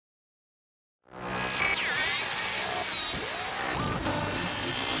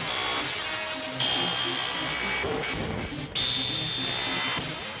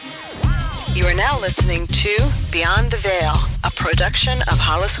are now listening to Beyond the Veil, a production of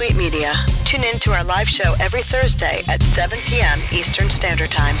Holosuite Media. Tune in to our live show every Thursday at 7 p.m. Eastern Standard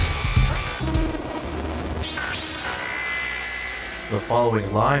Time. The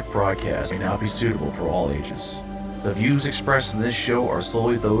following live broadcast may not be suitable for all ages. The views expressed in this show are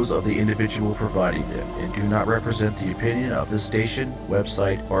solely those of the individual providing them and do not represent the opinion of this station,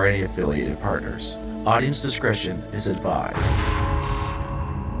 website, or any affiliated partners. Audience discretion is advised.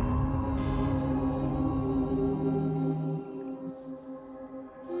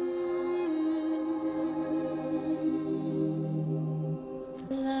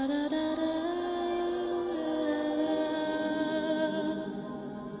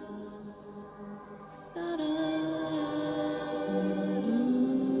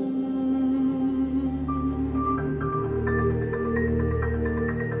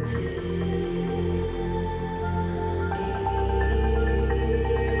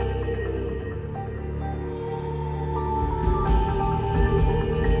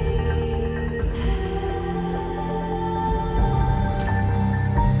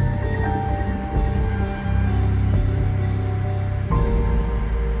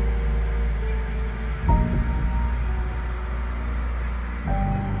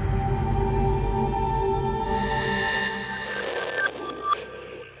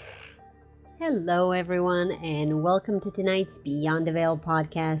 Hello everyone, and welcome to tonight's Beyond the Veil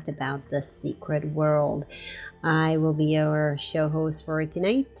podcast about the secret world. I will be your show host for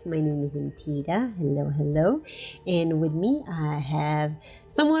tonight. My name is Antida. Hello. And with me I have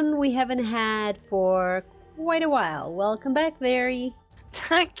someone we haven't had for quite a while. Welcome back, Mary.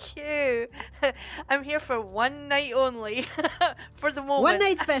 Thank you. I'm here for one night only, for the moment. One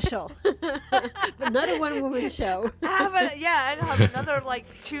night special, but not a one-woman show. I have another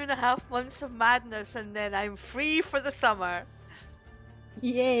 2.5 months of madness, and then I'm free for the summer.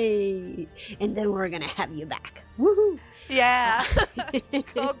 Yay! And then we're gonna have you back. Woohoo! Yeah.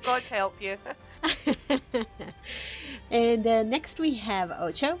 Oh, God help you. And next we have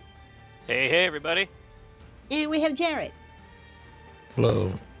Ocho. Hey, everybody. And we have Jared.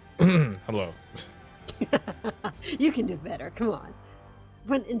 Hello. Hello. You can do better. Come on.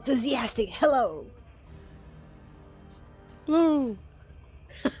 One enthusiastic hello. Hello.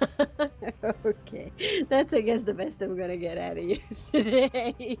 Okay. That's, I guess, the best I'm going to get out of you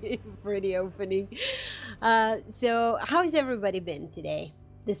today for the opening. So, how's everybody been today,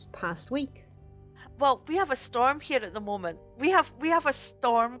 this past week? Well, we have a storm here at the moment. We have a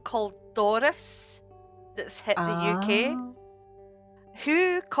storm called Doris that's hit the UK.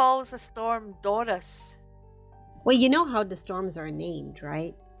 Who calls a storm Doris? Well, you know how the storms are named,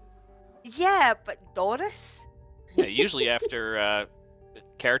 right? Yeah, but Doris? Yeah, usually after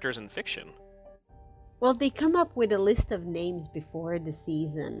characters in fiction. Well, they come up with a list of names before the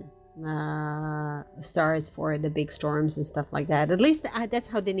season starts for the big storms and stuff like that. At least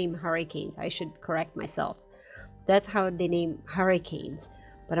that's how they name hurricanes. I should correct myself. That's how they name hurricanes.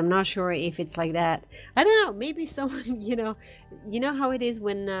 But I'm not sure if it's like that. I don't know. Maybe someone, you know how it is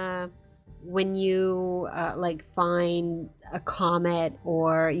when you find a comet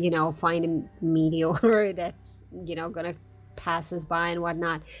or find a meteor that's gonna pass us by and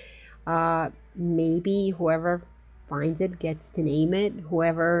whatnot. Maybe whoever finds it gets to name it.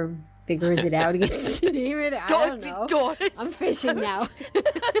 Whoever figures it out gets to name it. I don't know. Doris. I'm fishing now.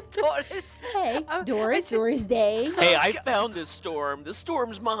 Doris. Hey, Doris Day. Hey, I found this storm. The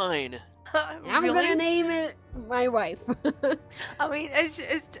storm's mine. I'm gonna name it my wife. I mean,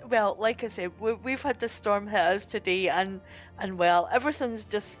 it's well, like I said, we've had the storm hit us today, and well, everything's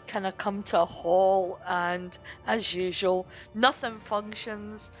just kind of come to a halt, and as usual, nothing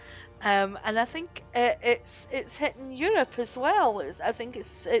functions. And I think it's hitting Europe as well. I think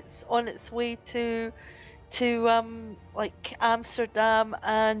it's on its way to Amsterdam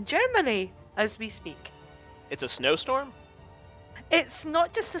and Germany as we speak. It's a snowstorm? It's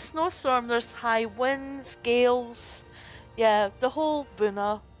not just a snowstorm. There's high winds, gales, the whole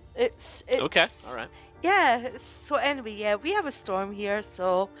boona. It's okay. All right. Yeah. So anyway, we have a storm here.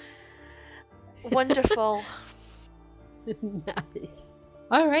 So wonderful. Nice.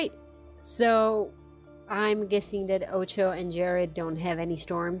 All right. So I'm guessing that Ocho and Jared don't have any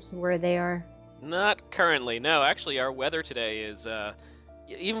storms where they are. Not currently. No, actually, our weather today is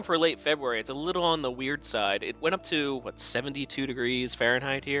even for late February, it's a little on the weird side. It went up to 72 degrees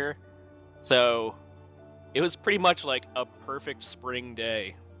Fahrenheit here. So it was pretty much like a perfect spring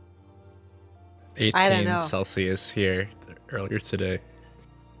day. 18 Celsius here earlier today.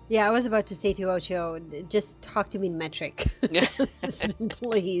 Yeah, I was about to say to Ocho, just talk to me in metric.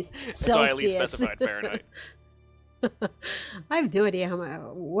 Please. That's why I at least specified Fahrenheit. I have no idea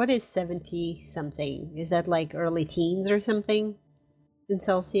what is 70 something. Is that like early teens or something in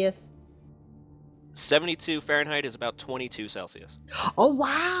Celsius? 72 Fahrenheit is about 22 Celsius. Oh,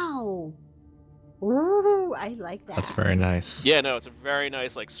 wow. Ooh, I like that. That's very nice. Yeah, no, it's a very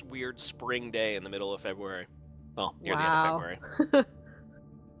nice, like, weird spring day in the middle of February. Well, near the end of February.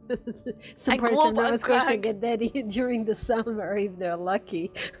 Some And parts of global- Nova Scotia Greg. get that during the summer if they're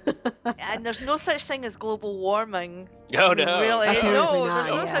lucky. And there's no such thing as global warming. Oh, no. Really? Apparently No, not, there's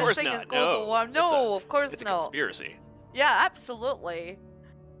no yeah. Of such course thing not, as global no. warming. It's No, of course It's a not. conspiracy. Yeah, absolutely.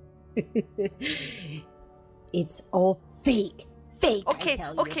 It's all fake. Fake, I Okay,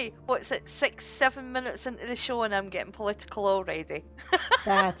 tell you. okay. What's it? 6-7 minutes into the show and I'm getting political already.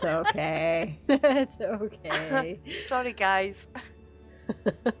 That's okay. That's okay. Sorry, guys.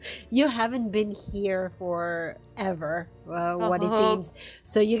 You haven't been here forever, what it Uh-huh. seems.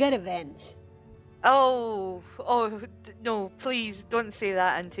 So you gotta vent. Oh, no, please don't say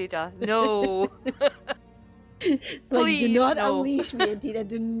that, Antida. No. It's like, do Please, not no. unleash me, Antita.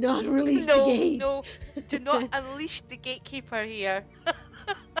 Do not release the No, gate. no. Do not unleash the gatekeeper here.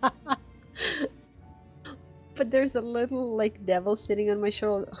 But there's a little like devil sitting on my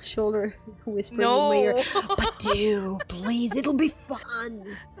shoulder, whispering in my ear. No. But do, please. It'll be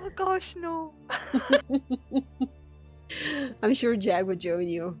fun. Oh gosh, no. I'm sure Jack would join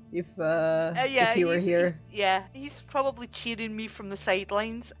you if Yeah, he were here. He's probably cheering me from the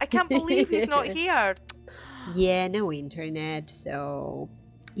sidelines. I can't believe he's not here. Yeah, no internet, so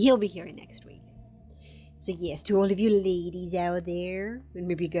he'll be here next week. So yes, to all of you ladies out there, and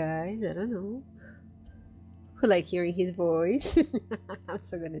maybe guys, I don't know, who like hearing his voice. I'm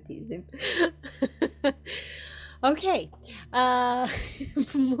still gonna tease him. Okay,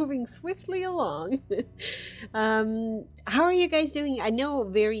 moving swiftly along. How are you guys doing? I know,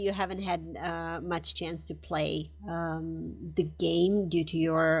 Very, you haven't had much chance to play the game due to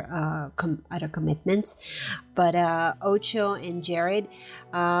your other commitments, but Ocho and Jared,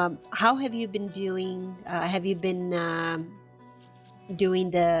 how have you been doing? Have you been doing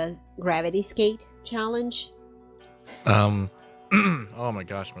the Gravity Skate challenge? Oh my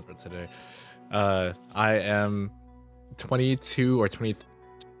gosh, my god, today. I am 22 or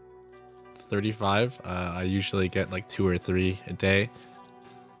 35. I usually get like 2 or 3 a day.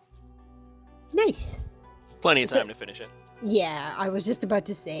 Nice. Plenty of So- time to finish it. Yeah, I was just about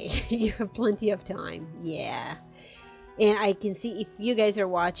to say, you have plenty of time. Yeah. And I can see, if you guys are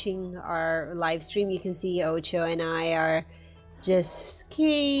watching our live stream, you can see Ocho and I are just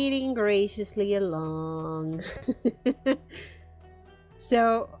skating graciously along.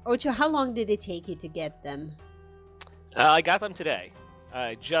 So, Ocho, how long did it take you to get them? I got them today.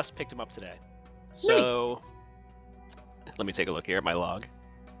 I just picked them up today. So, let me take a look here at my log.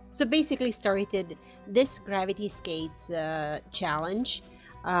 So basically started this Gravity Skates challenge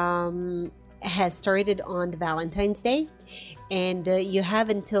has started on the Valentine's Day, and you have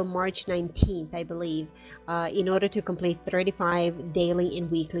until March 19th, I believe, in order to complete 35 daily and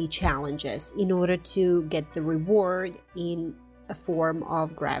weekly challenges in order to get the reward in a form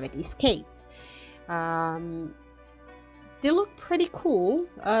of Gravity Skates. They look pretty cool.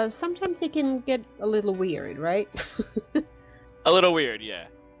 Sometimes they can get a little weird, right? A little weird, yeah.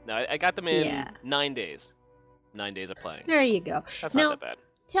 No, I got them in Yeah. 9 days. 9 days of playing. There you go. That's Now, not that bad.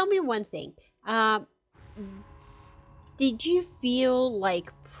 tell me one thing. Did you feel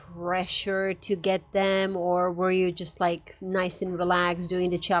like pressure to get them, or were you just like nice and relaxed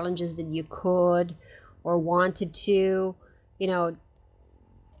doing the challenges that you could or wanted to? You know,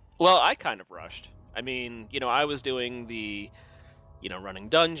 Well, I kind of rushed. I mean, I was doing the, running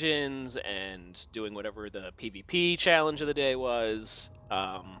dungeons and doing whatever the PvP challenge of the day was,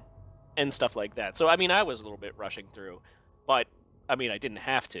 and stuff like that. So, I mean, I was a little bit rushing through, but, I mean, I didn't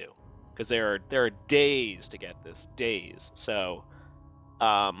have to, because there are days to get this, days. So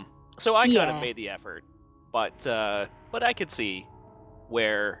I kind Yeah. of made the effort, but I could see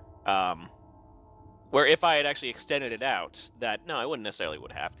where if I had actually extended it out, that no, I wouldn't necessarily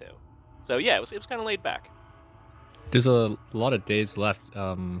would have to. So yeah, it was kind of laid back. There's a lot of days left.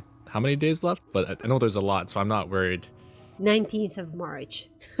 How many days left? But I know there's a lot, so I'm not worried. 19th of March.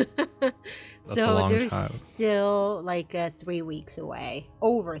 a So long there's time. still like 3 weeks away,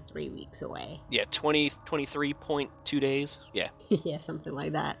 over 3 weeks away. Yeah, 23.2 days. Yeah. Yeah, something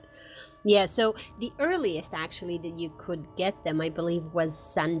like that. Yeah, so the earliest actually that you could get them, I believe, was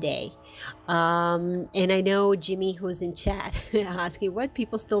Sunday. And I know Jimmy, who's in chat, asking what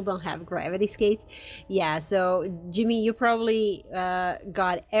people still don't have Gravity Skates. Yeah, so Jimmy, you probably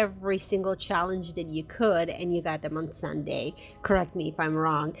got every single challenge that you could, and you got them on Sunday. Correct me if I'm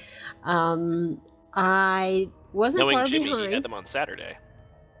wrong. I Wasn't Knowing far Jimmy, he behind. had them on Saturday.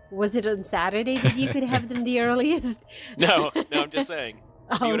 Was it on Saturday that you could have them the earliest? No, I'm just saying.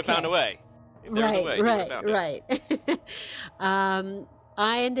 He would have found a way. If there was a way, he would have found it. Right.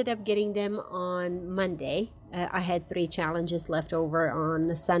 I ended up getting them on Monday. I had 3 challenges left over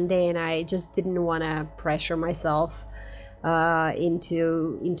on Sunday, and I just didn't want to pressure myself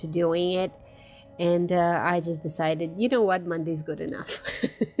into doing it. And I just decided, you know what, Monday's good enough.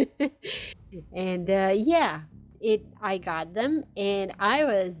 And I got them, and I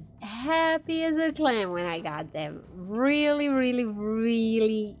was happy as a clam when I got them. Really, really,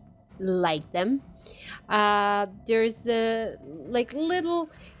 really liked them. There's little,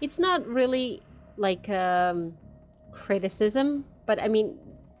 it's not really like criticism, but I mean,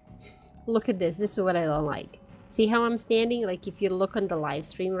 look at this. This is what I don't like. See how I'm standing? Like if you look on the live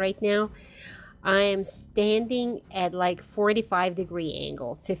stream right now, I am standing at like 45-degree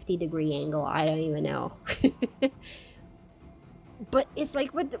angle, 50-degree angle. I don't even know. But it's like,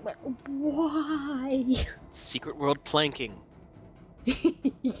 why? Secret world planking.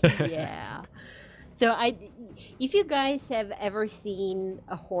 Yeah. So if you guys have ever seen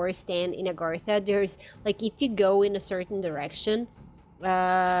a horse stand in Agartha, there's like, if you go in a certain direction,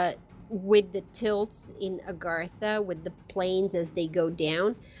 with the tilts in Agartha, with the planes as they go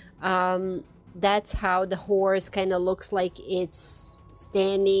down, that's how the horse kind of looks like it's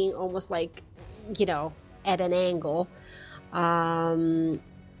standing almost like, at an angle. So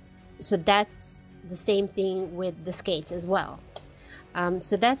that's the same thing with the skates as well.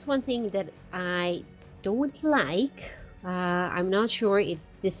 So that's one thing that I don't like. I'm not sure if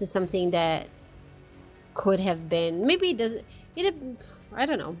this is something that could have been, maybe it doesn't, I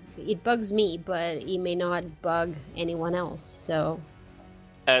don't know. It bugs me, but it may not bug anyone else. So,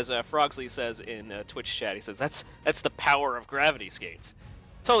 as Frogsley says in Twitch chat, he says that's the power of gravity skates.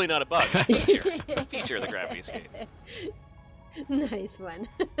 Totally not a bug. It's a feature. It's a feature of the gravity skates. Nice one.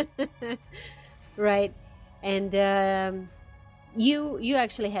 Right, and you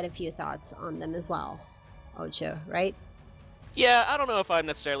actually had a few thoughts on them as well, Ocho, right? Yeah, I don't know if I'm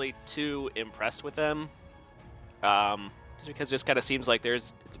necessarily too impressed with them. Just because it just kind of seems like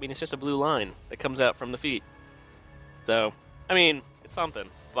it's just a blue line that comes out from the feet. So, I mean, it's something,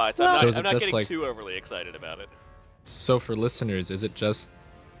 but I'm not getting too overly excited about it. So for listeners, is it just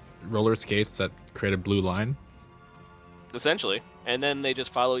roller skates that create a blue line? Essentially, and then they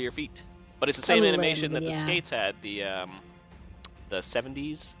just follow your feet. But it's the same animation that the skates had, the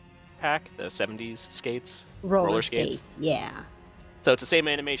 70s pack, the 70s skates, roller skates, yeah. So it's the same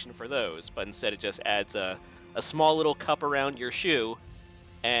animation for those, but instead it just adds a small little cup around your shoe,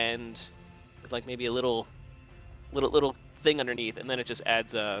 and with like maybe a little thing underneath, and then it just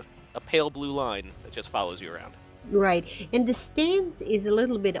adds a pale blue line that just follows you around. Right, and the stance is a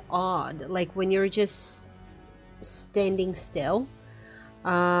little bit odd, like when you're just standing still.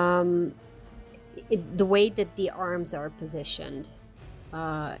 The way that the arms are positioned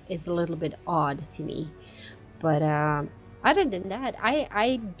is a little bit odd to me. But other than that,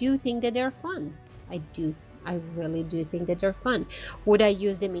 I do think that they're fun. I really do think that they're fun. Would I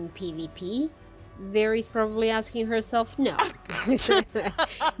use them in PvP? Very's probably asking herself, no.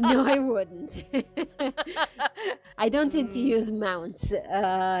 No, I wouldn't. I don't tend to use mounts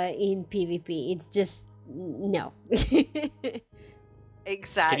in PvP. It's just, no.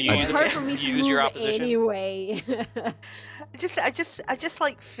 Exactly. Can you It's hard for me to use your move opposition? anyway. I just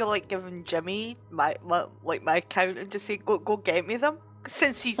like feel like giving Jimmy my account and just say go get me them,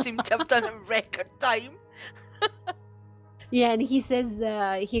 since he seemed to have done it in record time. Yeah, and he says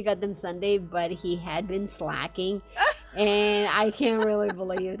he got them Sunday, but he had been slacking, and I can't really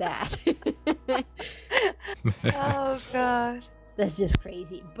believe that. Oh god, That's just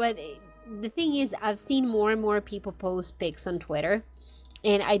crazy. But the thing is, I've seen more and more people post pics on Twitter,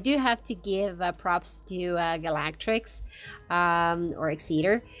 and I do have to give props to Galactrix or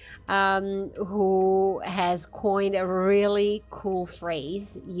Exeter, who has coined a really cool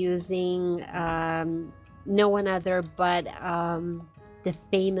phrase using no one other but the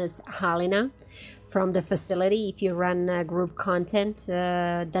famous Halina from the facility. If you run group content,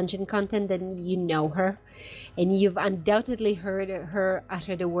 dungeon content, then you know her. And you've undoubtedly heard her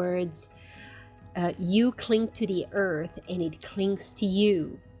utter the words, you cling to the earth and it clings to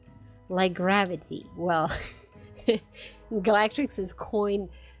you, like gravity. Well, Galactrix has coined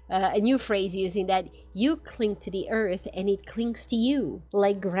a new phrase using that, you cling to the earth and it clings to you,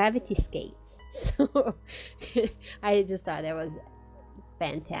 like gravity skates. So I just thought that was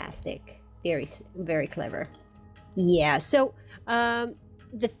fantastic. Very, very clever. Yeah, so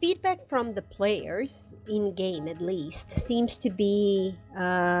the feedback from the players, in game at least, seems to be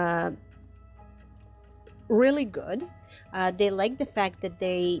really good. They like the fact that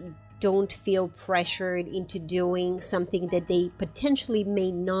they don't feel pressured into doing something that they potentially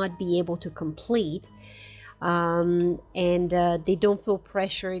may not be able to complete. And they don't feel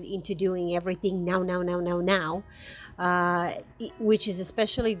pressured into doing everything now, which is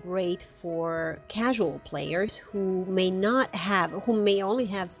especially great for casual players who may only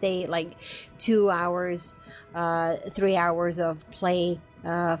have, say, like 2 hours, 3 hours of play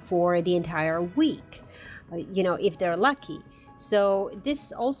for the entire week, if they're lucky. So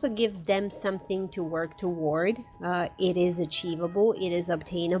this also gives them something to work toward. It is achievable, it is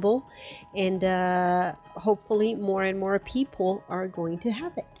obtainable, and hopefully more and more people are going to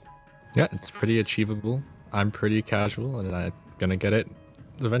have it. Yeah, it's pretty achievable. I'm pretty casual, and I'm gonna get it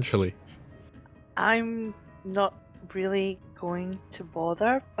eventually. I'm not really going to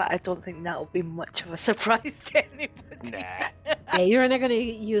bother, but I don't think that'll be much of a surprise to anybody. Nah. Yeah, you're not going to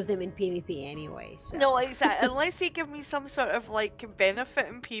use them in PvP anyway. So. No, exactly. Unless they give me some sort of like benefit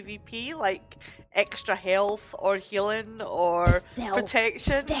in PvP, like extra health or healing or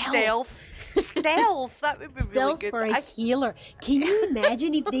protection, stealth. That would be really good. For a healer. Can you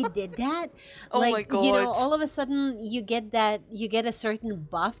imagine if they did that? Oh my god! All of a sudden you get a certain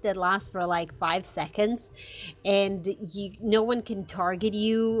buff that lasts for like 5 seconds, and no one can target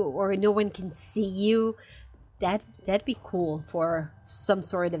you or no one can see you. That'd be cool for some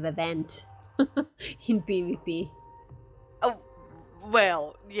sort of event in PvP. Oh,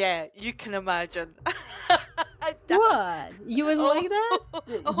 well, yeah, you can imagine. What? You would like that?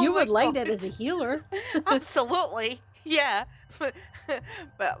 You would like that as a healer. Absolutely, yeah. But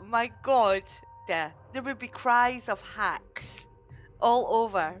my god, there would be cries of hacks all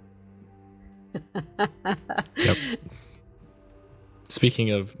over. Yep. Speaking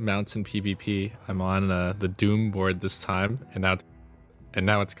of mounts in PvP, I'm on the Doom board this time, and now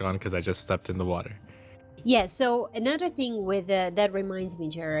it's gone because I just stepped in the water. Yeah. So another thing with that reminds me,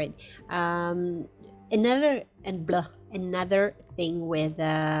 Jared. Another thing with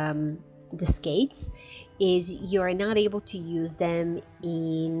the skates is you're not able to use them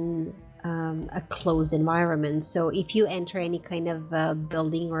in a closed environment. So if you enter any kind of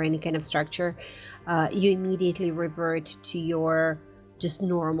building or any kind of structure, you immediately revert to your just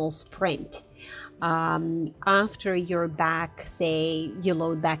normal sprint. After you're back, say you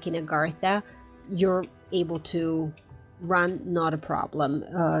load back in Agartha, you're able to run, not a problem,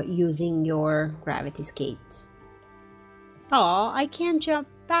 using your gravity skates. Oh, I can't jump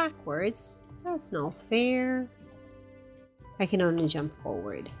backwards. That's not fair. I can only jump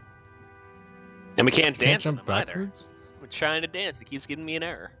forward. And we can't dance jump with them either. backwards? We're trying to dance. It keeps giving me an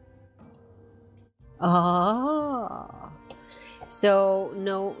error. Oh. So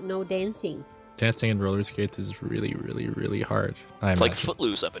no dancing. Dancing in roller skates is really, really, really hard. It's like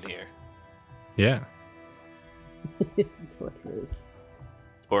Footloose up in here. Yeah. Footloose.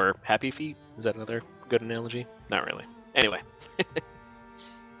 Or Happy Feet. Is that another good analogy? Not really. Anyway.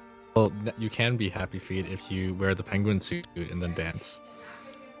 Well, you can be Happy Feet if you wear the penguin suit and then dance.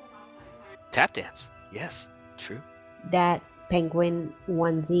 Tap dance. Yes. True. That penguin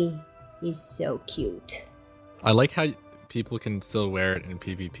onesie is so cute. I like how people can still wear it in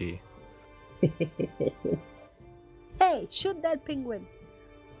PvP. Hey, shoot that penguin.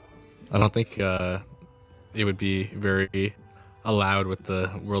 I don't think it would be very allowed with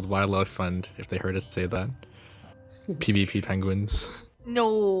the World Wildlife Fund if they heard us say that. PvP penguins.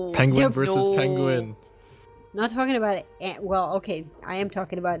 No. Penguin versus penguin. Not talking about okay, I am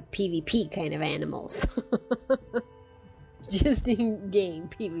talking about PvP kind of animals. Just in game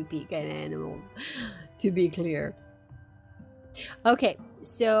PvP kind of animals, to be clear. Okay,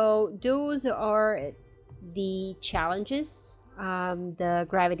 so those are the challenges, the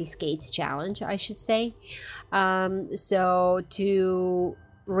Gravity Skates challenge, I should say. So to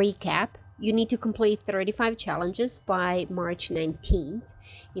recap, you need to complete 35 challenges by March 19th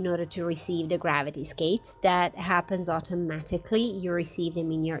in order to receive the Gravity Skates. That happens automatically. You receive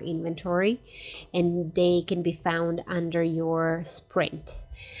them in your inventory, and they can be found under your sprint.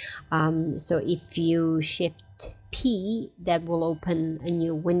 So if you shift P, that will open a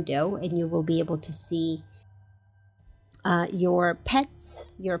new window, and you will be able to see your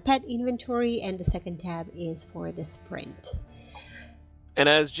pets, your pet inventory, and the second tab is for the sprint. And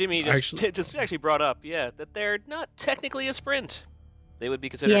as Jimmy just actually brought up, that they're not technically a sprint. They would be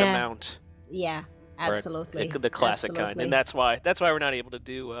considered a mount. Yeah, absolutely. The classic kind, and that's why we're not able to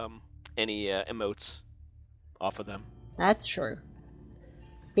do any emotes off of them. That's true.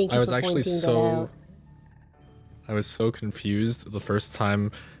 Thank you for pointing that out. I was so confused the first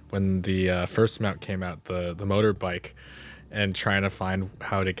time when the first mount came out, the motorbike, and trying to find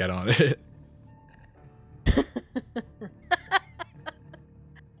how to get on it.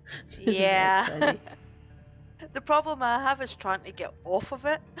 Yeah. That's funny. The problem I have is trying to get off of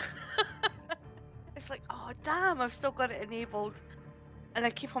it. It's like, oh damn, I've still got it enabled. And I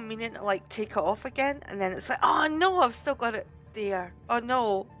keep on meaning to like take it off again, and then it's like, oh no, I've still got it there. Oh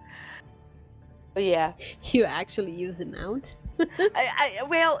no. But yeah. You actually use the mount?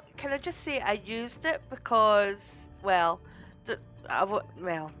 Well, can I just say I used it because, well,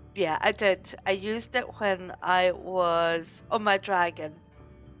 yeah, I did. I used it when I was on my dragon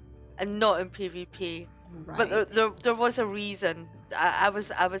and not in PvP. Right. But there was a reason. I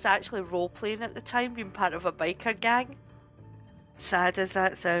was actually role playing at the time, being part of a biker gang. Sad as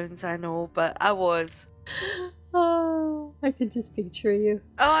that sounds, I know, but I was. Oh, I can just picture you.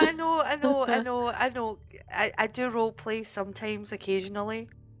 Oh, I know. I do role play sometimes, occasionally.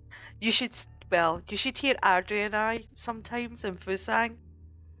 You should hear Ardry and I sometimes in Fusang.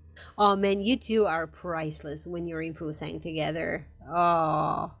 Oh man, you two are priceless when you're in Fusang together.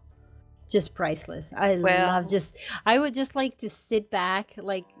 Oh, just priceless. I would just like to sit back,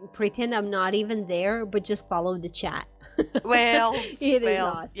 like pretend I'm not even there, but just follow the chat. Well, it is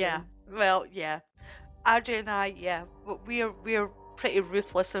awesome. Yeah. Well, yeah. Ardry and I, yeah, we're pretty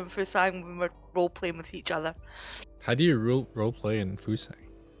ruthless in Fusang when we're role playing with each other. How do you role play in Fusang?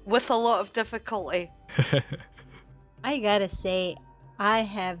 With a lot of difficulty. I gotta say, I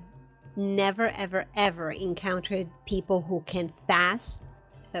have never ever encountered people who can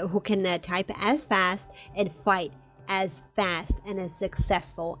type as fast and fight as fast and as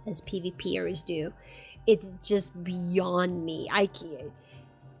successful as PvPers do. It's just beyond me. I can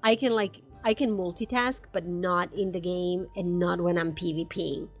multitask, but not in the game and not when I'm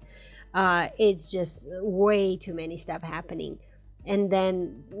PvPing. It's just way too many stuff happening. And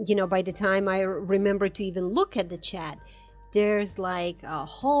then, by the time I remember to even look at the chat, there's like a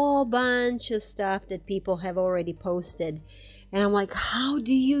whole bunch of stuff that people have already posted. And I'm like, how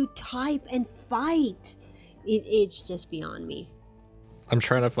do you type and fight? It's just beyond me. I'm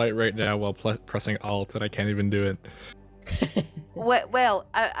trying to fight right now while pressing Alt, and I can't even do it. Well,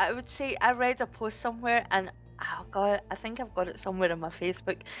 I would say I read a post somewhere, and oh god, I think I've got it somewhere on my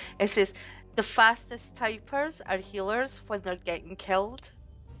Facebook. It says the fastest typers are healers when they're getting killed.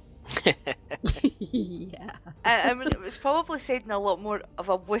 Yeah. I mean, it was probably said in a lot more of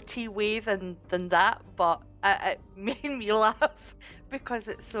a witty way than that, but it made me laugh because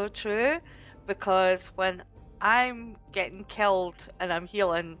it's so true. Because when I'm getting killed and I'm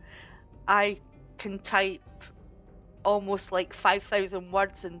healing, I can type almost like 5,000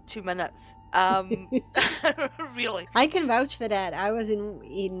 words in 2 minutes. Really. I can vouch for that. I was in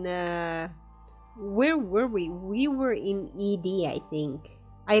where were we? We were in ED, I think.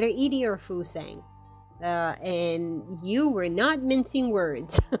 Either ED or Fusang. And you were not mincing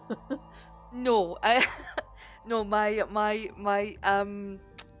words. No, no, my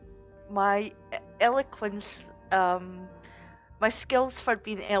eloquence, my skills for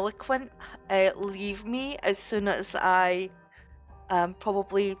being eloquent leave me as soon as I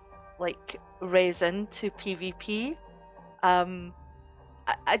probably like raise into PvP. I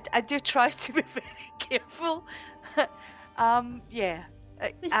do try to be very careful. Yeah.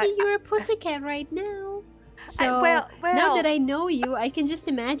 But see, you're a pussycat right now. So well, now that I know you, I can just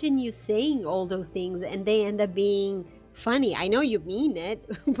imagine you saying all those things and they end up being funny. I know you mean it,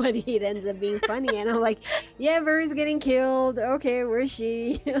 but it ends up being funny. And I'm like, yeah, Ver's getting killed. Okay, where's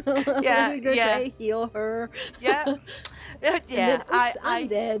she? Yeah, Let me go try to heal her. Yeah. Yeah. Then, oops, I'm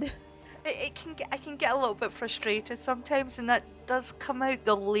dead. I can get a little bit frustrated sometimes, and that does come out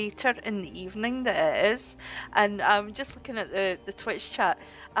the later in the evening that it is. And just looking at the Twitch chat,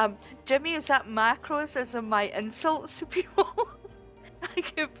 Jimmy, is that macros as in my insults to people? I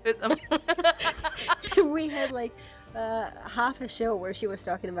can put them. We had like half a show where she was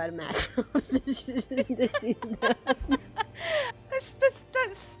talking about macros.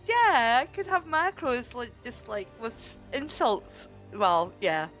 That's yeah, I could have macros like just like with insults. Well,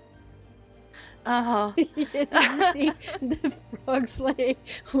 yeah. Yeah, did you see the frog slay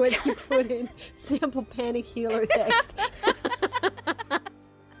when he put in sample panic healer text?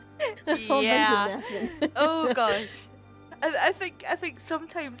 A whole bunch of nothing. Oh gosh. I think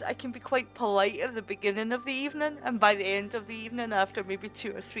sometimes I can be quite polite at the beginning of the evening, and by the end of the evening, after maybe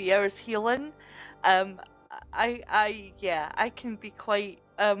 2 or 3 hours healing, I can be quite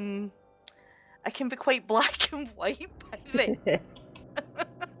black and white by then.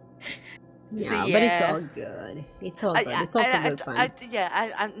 Yeah, So, but it's yeah. all good. It's all good. It's all for good fun.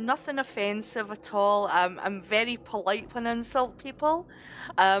 I'm nothing offensive at all. I'm very polite when I insult people,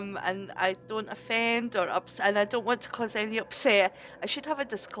 and I don't offend or upset, and I don't want to cause any upset. I should have a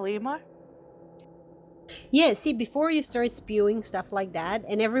disclaimer. Yeah, see, before you start spewing stuff like that,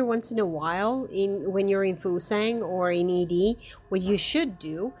 and every once in a while, when you're in Fusang or in ED, what you should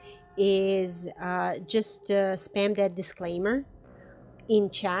do is just spam that disclaimer in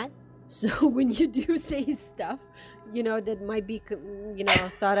chat. So when you do say stuff, that might be,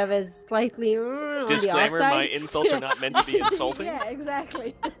 thought of as slightly on the Disclaimer, offside. my insults are not meant to be insulting. Yeah,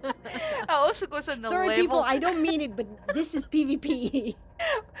 exactly. It also goes on the Sorry, level. people, I don't mean it, but this is PvP.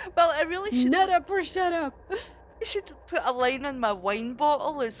 Well, I really should. Nut up or shut up. I should put a line on my wine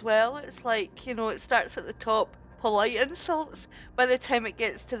bottle as well. It's like, it starts at the top, polite insults. By the time it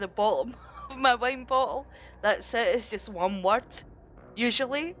gets to the bottom of my wine bottle, that's it. It's just one word,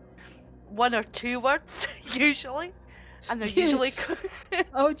 usually. 1 or 2 words, usually. And they're usually...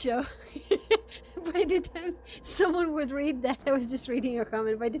 Ocho. By the time someone would read that, I was just reading your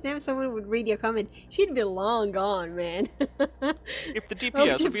comment. By the time someone would read your comment, she'd be long gone, man. If the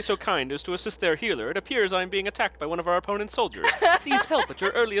DPS would be so kind as to assist their healer, it appears I am being attacked by one of our opponent's soldiers. Please help at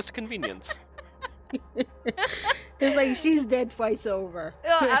your earliest convenience. It's like she's dead twice over.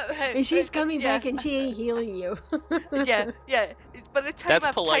 And she's coming back and she ain't healing you. yeah. By the time That's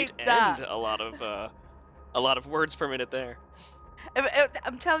I've polite typed that... and a lot of words per minute there.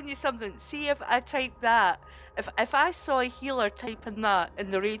 I'm telling you something. See, if I type that, if I saw a healer typing that in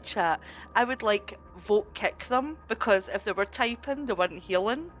the raid chat, I would vote kick them, because if they were typing, they weren't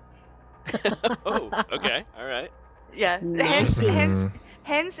healing. Oh, okay, all right. Yeah. Nasty.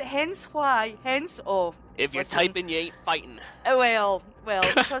 Hence why. If you're typing, you ain't fighting. Well,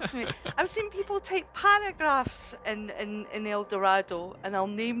 trust me. I've seen people type paragraphs in El Dorado, and I'll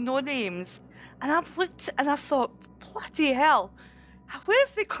name no names. And I've looked and I've thought, bloody hell, where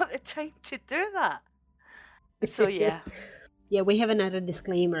have they got the time to do that? So, yeah. Yeah, we have another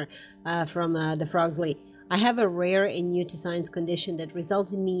disclaimer from the Frogsley. I have a rare and new to science condition that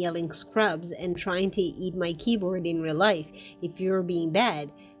results in me yelling scrubs and trying to eat my keyboard in real life. If you're being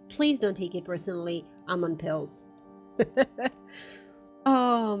bad, please don't take it personally. I'm on pills.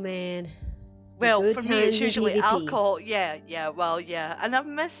 Oh, man. Well, Good for me, it's times in usually PvP. alcohol. Yeah. And I've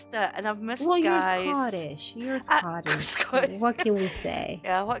missed it, and I've missed Well, guys. you're Scottish. You're Scottish. I'm Scottish. What can we say?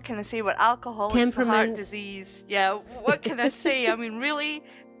 Yeah, what can I say? With alcoholics, with heart Temperament. disease. Yeah, what can I say? I mean, really,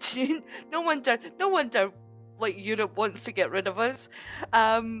 no wonder, Europe wants to get rid of us.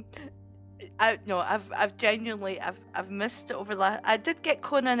 I've genuinely, I've missed it over last. I did get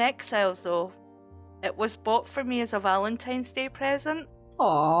Conan Exiles though. It was bought for me as a Valentine's Day present.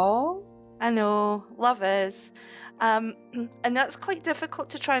 Aww. I know, love is. And that's quite difficult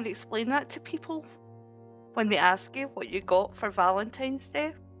to try and explain that to people when they ask you what you got for Valentine's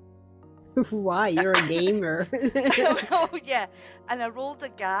Day. Why? You're a gamer. Oh, yeah. And I rolled a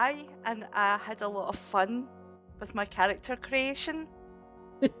guy, and I had a lot of fun with my character creation.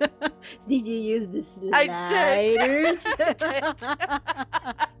 Did you use the sliders? I did.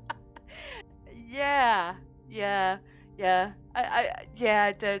 Yeah.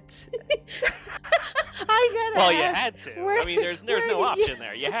 I did. I gotta Well, you ask, had to. where- I mean, there's where no did option you-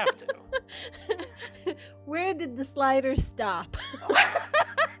 there. You have to. Where did the sliders stop?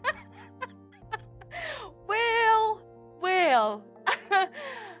 Well.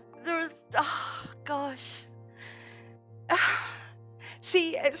 There's, oh gosh.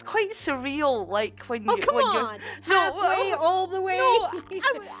 See, it's quite surreal, when Oh, you. come when on! You're, Halfway, all the way?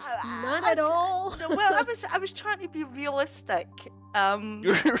 None at all? Well, I was trying to be realistic.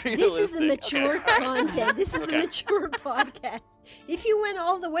 You're This is a realistic. mature Okay. content. This is a Okay. mature podcast. If you went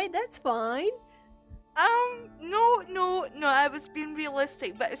all the way, that's fine. No, I was being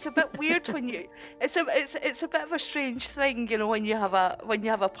realistic, but it's a bit weird when you. It's a bit of a strange thing, when you have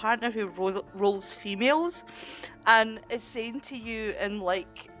a partner who rolls females, and is saying to you in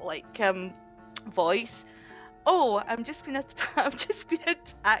voice, "Oh, I'm just being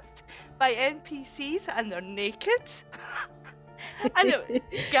attacked by NPCs and they're naked." I know,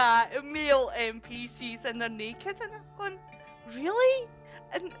 male NPCs and they're naked, and I'm going, really?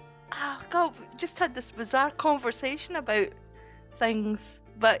 And oh god, we just had this bizarre conversation about things.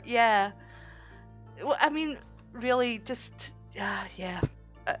 But yeah, I mean, really, just yeah.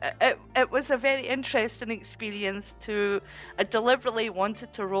 It was a very interesting experience. I deliberately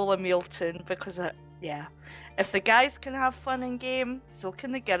wanted to roll a Milton because if the guys can have fun in game, so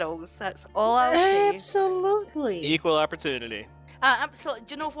can the girls. That's all I'll say. Absolutely. Equal opportunity. Absolutely.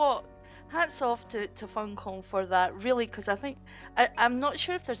 Do you know what? Hats off to Funcom for that, really, because I think I'm not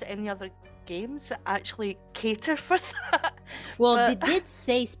sure if there's any other games that actually cater for that. Well, but- they did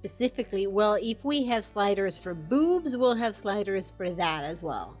say specifically, if we have sliders for boobs, we'll have sliders for that as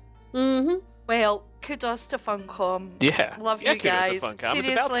well. Mm-hmm. Well, kudos to Funcom. Yeah. Love Yeah, you kudos to guys. Funcom. It's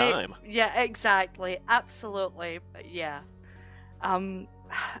Seriously. about time. Yeah, exactly. Absolutely. But yeah. I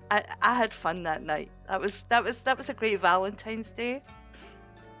had fun that night. That was a great Valentine's Day.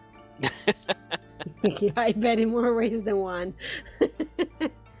 Yeah, I bet in more ways than one.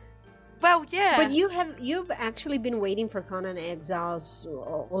 Well, yeah. But you've actually been waiting for Conan Exiles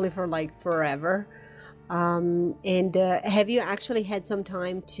only for like forever. And have you actually had some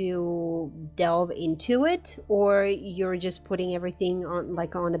time to delve into it, or you're just putting everything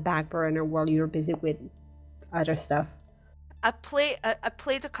on the back burner while you're busy with other stuff? I played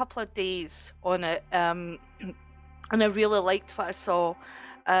a couple of days on it, and I really liked what I saw.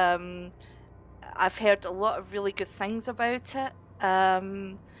 I've heard a lot of really good things about it,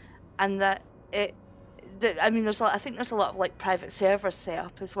 and that I think there's a lot of like private servers set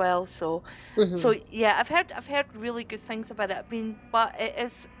up as well. So, so yeah, I've heard really good things about it. I mean, but it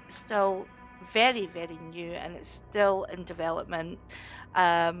is still very, very new, and it's still in development,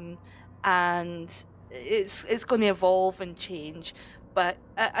 and it's going to evolve and change. But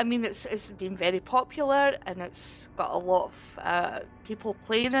I mean, it's been very popular, and it's got a lot of people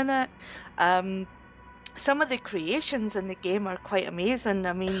playing in it. Some of the creations in the game are quite amazing.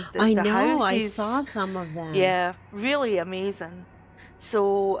 I mean, I the know, houses, I saw some of them. yeah, really amazing.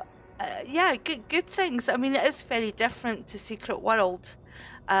 So, yeah, good things. I mean, it is very different to Secret World.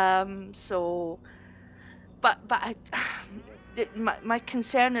 So, but my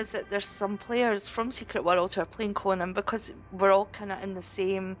concern is that there's some players from Secret World who are playing Conan, because we're all kind of in the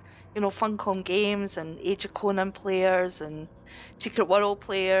same, Funcom Games and Age of Conan players and Secret World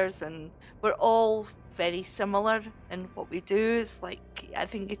players, and we're all very similar in what we do. Is like, I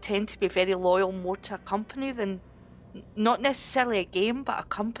think you tend to be very loyal more to a company than not necessarily a game, but a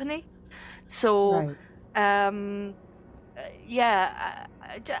company. So, Right. yeah,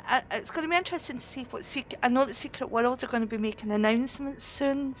 it's going to be interesting to see I know that Secret Worlds are going to be making announcements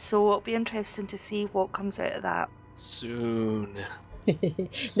soon, so it'll be interesting to see what comes out of that. Soon.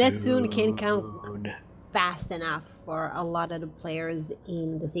 That soon can come fast enough for a lot of the players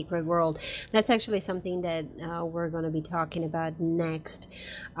in the Secret World. That's actually something that we're going to be talking about next.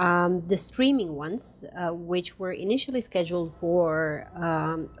 The streaming ones, which were initially scheduled for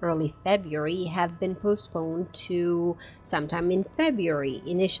early February, have been postponed to sometime in February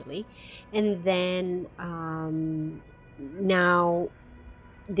initially, and then now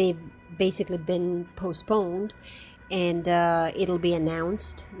they've basically been postponed, and it'll be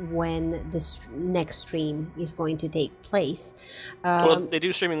announced when the next stream is going to take place. Well, they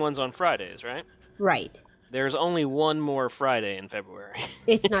do streaming ones on Fridays, right? Right. There's only one more Friday in February.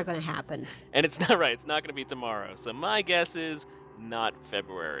 It's not going to happen. And it's not right. It's not going to be tomorrow. So my guess is not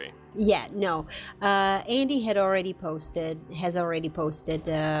February. Yeah, no. Andy has already posted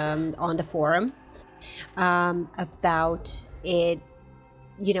on the forum about it,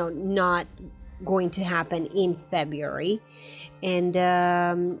 not going to happen in February, and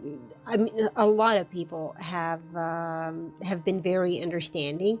I mean, a lot of people have been very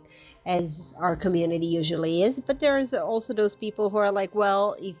understanding, as our community usually is. But there's also those people who are like,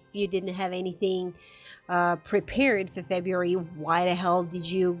 well, if you didn't have anything prepared for February, why the hell did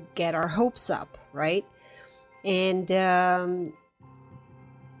you get our hopes up, right? And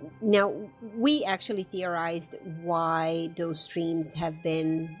now, we actually theorized why those streams have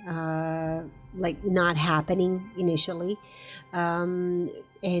been not happening initially, and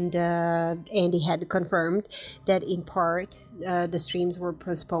Andy had confirmed that in part the streams were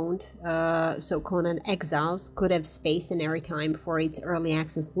postponed so Conan Exiles could have space and airtime for its early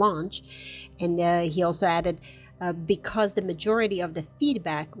access launch, and he also added because the majority of the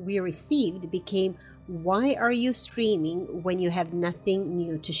feedback we received became, why are you streaming when you have nothing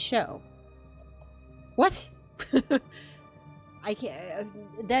new to show? What?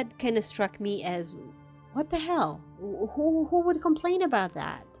 That kind of struck me as, what the hell? Who would complain about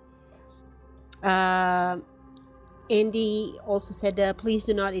that? Andy also said, please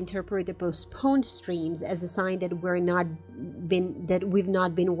do not interpret the postponed streams as a sign that we've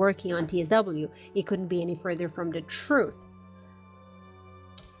not been working on TSW. It couldn't be any further from the truth.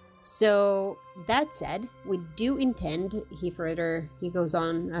 So that said, we do intend, he goes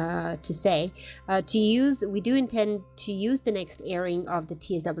on to say, we do intend to use the next airing of the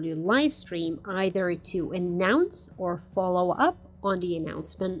TSW live stream either to announce or follow up on the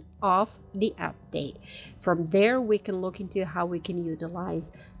announcement of the update. From there, we can look into how we can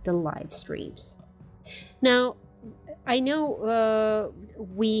utilize the live streams. Now, I know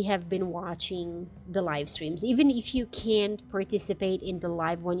we have been watching the live streams. Even if you can't participate in the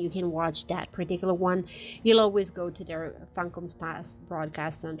live one, you can watch that particular one. You'll always go to their Funcom's Past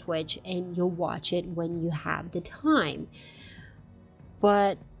broadcast on Twitch and you'll watch it when you have the time.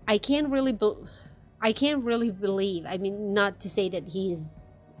 But I can't really believe. I mean, not to say that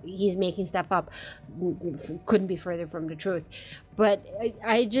he's making stuff up. Couldn't be further from the truth. But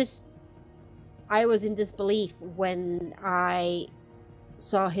I was in disbelief when I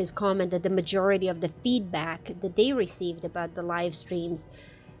saw his comment that the majority of the feedback that they received about the live streams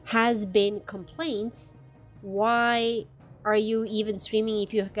has been complaints. Why are you even streaming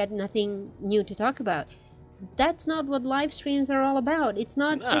if you've got nothing new to talk about? That's not what live streams are all about. It's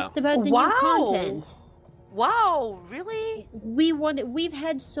not just about the new content. Wow, really? We've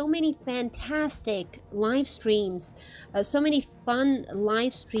had so many fantastic live streams, so many fun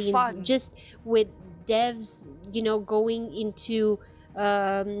live streams, just with devs, going into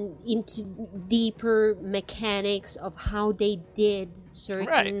deeper mechanics of how they did certain.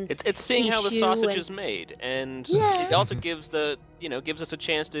 Right. It's seeing how the sausage is made, and it also gives gives us a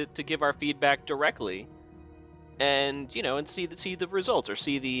chance to give our feedback directly. And and see the results, or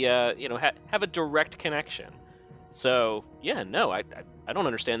see the have a direct connection. So I don't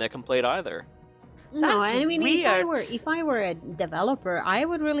understand that complaint either. No, That's I mean, weird. if I were a developer, I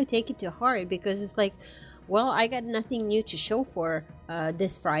would really take it to heart, because it's like, well, I got nothing new to show for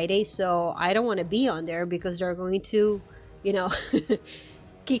this Friday, so I don't want to be on there because they're going to,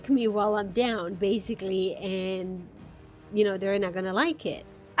 kick me while I'm down, basically, and they're not gonna like it.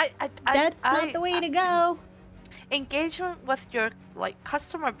 That's not the way to go. Engagement with your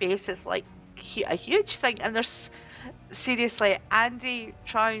customer base is a huge thing, and there's seriously Andy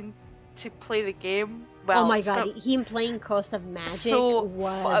trying to play the game. Well, oh my god, him playing Cost of Magic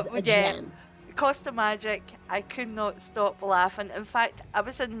was a gem. Cost of Magic, I could not stop laughing. In fact, I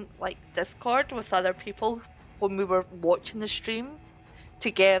was in Discord with other people when we were watching the stream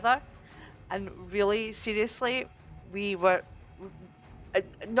together, and really seriously, we were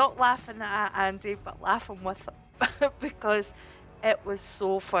not laughing at Andy, but laughing with him because it was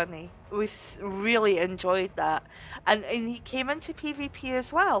so funny. We really enjoyed that, and he came into PvP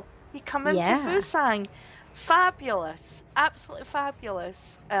as well. He came into Fusang, fabulous, absolutely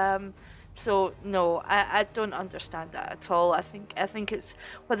fabulous. So no, I don't understand that at all. I think it's,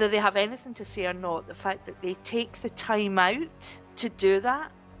 whether they have anything to say or not, the fact that they take the time out to do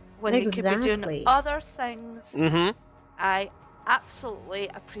that when they could be doing other things. Mm-hmm. I absolutely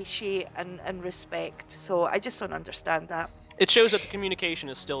appreciate and respect. So I just don't understand that. It shows that the communication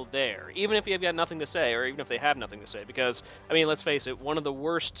is still there, even if you've got nothing to say, or even if they have nothing to say. Because, I mean, let's face it, one of the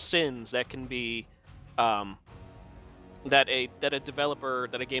worst sins that can be, that a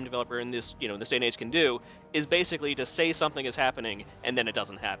game developer in this this day and age can do, is basically to say something is happening and then it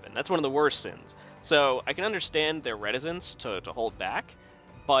doesn't happen. That's one of the worst sins. So I can understand their reticence to hold back,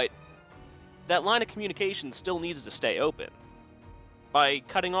 but that line of communication still needs to stay open. By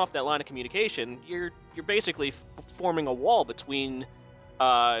cutting off that line of communication, you're basically forming a wall between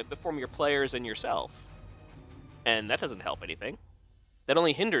your players and yourself, and that doesn't help anything. That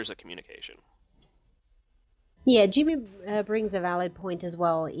only hinders a communication. Yeah, Jimmy brings a valid point as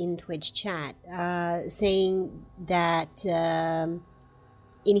well in Twitch chat, saying that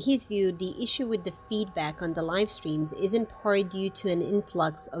in his view, the issue with the feedback on the live streams is in part due to an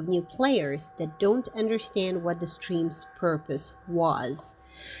influx of new players that don't understand what the stream's purpose was.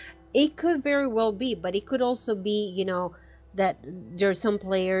 It could very well be, but it could also be, that there are some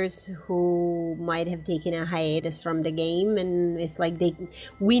players who might have taken a hiatus from the game, and it's like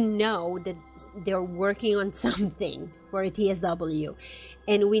we know that they're working on something for TSW,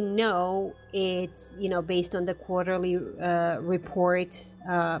 and we know it's based on the quarterly report,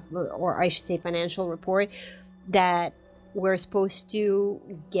 or I should say financial report, that we're supposed to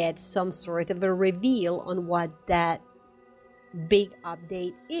get some sort of a reveal on what that big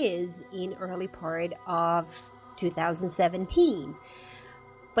update is in early part of 2017,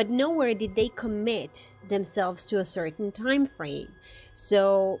 but nowhere did they commit themselves to a certain time frame.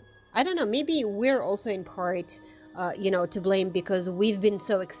 So I don't know, maybe we're also in part to blame, because we've been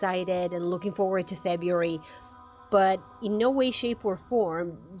so excited and looking forward to February, but in no way, shape, or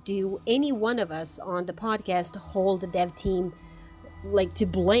form do any one of us on the podcast hold the dev team to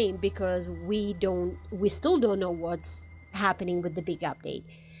blame, because we still don't know what's happening with the big update.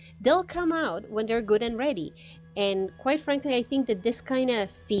 They'll come out when they're good and ready. And quite frankly, I think that this kind of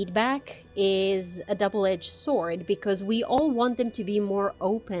feedback is a double-edged sword, because we all want them to be more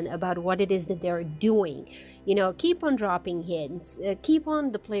open about what it is that they're doing. Keep on dropping hints, keep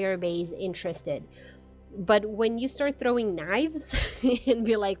on the player base interested. But when you start throwing knives and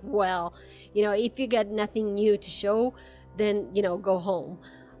be like, well, if you got nothing new to show, then, go home.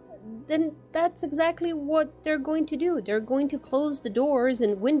 Then that's exactly what they're going to do. They're going to close the doors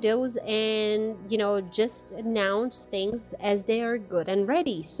and windows and, just announce things as they are good and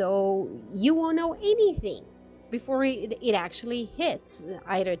ready. So you won't know anything before it actually hits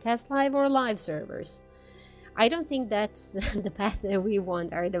either test live or live servers. I don't think that's the path that we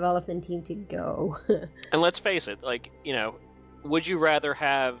want our development team to go. And let's face it, would you rather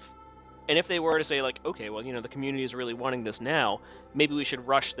have... And if they were to say, okay, well, the community is really wanting this now, maybe we should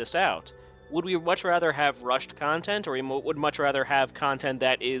rush this out. Would we much rather have rushed content, or we would much rather have content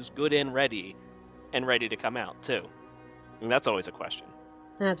that is good and ready to come out, too? And that's always a question.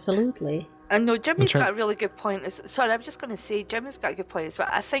 Absolutely. And no, Jimmy's got a really good point. Sorry, I'm just going to say, Jimmy's got a good point as well.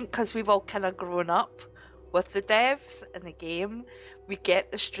 I think because we've all kind of grown up with the devs in the game, we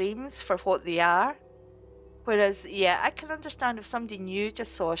get the streams for what they are. Whereas, I can understand if somebody new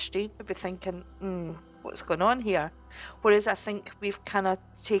just saw a stream, would be thinking, what's going on here? Whereas I think we've kind of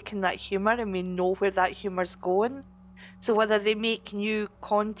taken that humour and we know where that humour's going. So whether they make new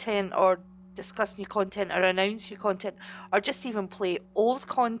content or discuss new content or announce new content or just even play old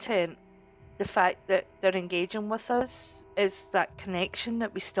content, the fact that they're engaging with us is that connection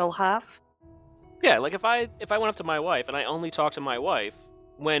that we still have. Yeah, if I went up to my wife and I only talked to my wife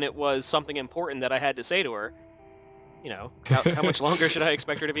when it was something important that I had to say to her, how much longer should I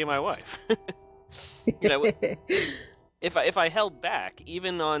expect her to be my wife? If I held back,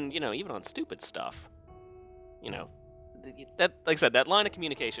 even on stupid stuff, that, like I said, that line of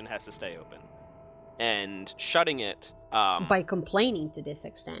communication has to stay open, and shutting it by complaining to this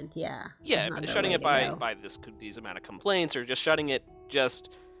extent, shutting it by these amount of complaints, or just shutting it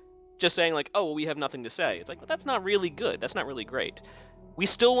just saying we have nothing to say. It's well, that's not really good. That's not really great. We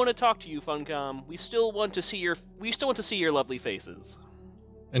still want to talk to you, Funcom. We still want to see your lovely faces.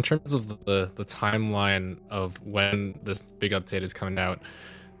 In terms of the timeline of when this big update is coming out,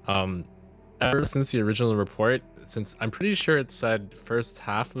 ever since the original report, since I'm pretty sure it said first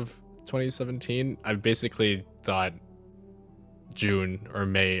half of 2017, I've basically thought June or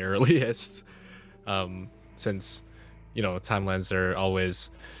May earliest, since timelines are always,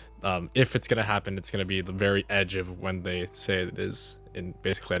 if it's gonna happen, it's gonna be the very edge of when they say it is in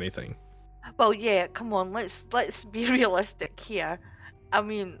basically anything. Well, come on, let's be realistic here. I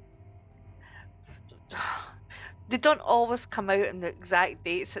mean, they don't always come out in the exact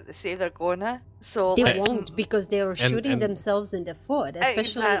dates that they say they're gonna. So they won't, because they are shooting themselves in the foot,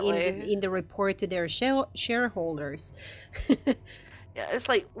 especially in the report to their shareholders. It's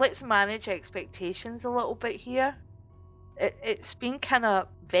let's manage expectations a little bit here. It's been kind of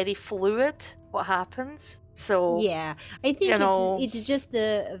very fluid what happens. So I think it's just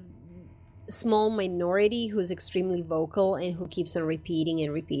a small minority who's extremely vocal and who keeps on repeating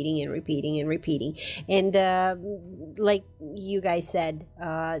and repeating and repeating and repeating. And like you guys said,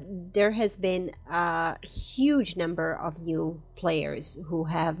 there has been a huge number of new players who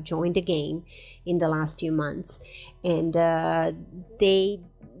have joined the game in the last few months, and they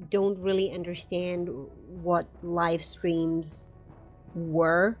don't really understand what live streams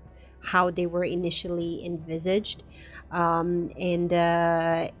were, how they were initially envisaged. And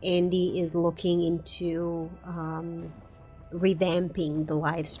Andy is looking into revamping the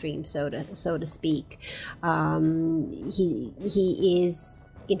live stream, so to speak. He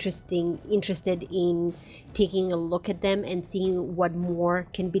is interested in taking a look at them and seeing what more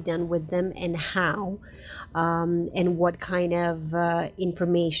can be done with them and how, and what kind of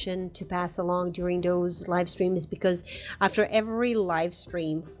information to pass along during those live streams, because after every live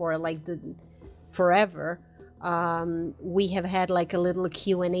stream for forever, we have had a little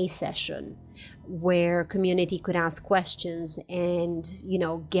Q&A session where community could ask questions and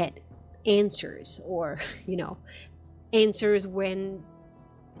get answers, or answers when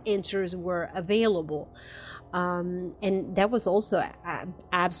answers were available, and that was also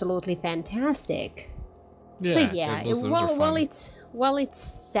absolutely fantastic. While it's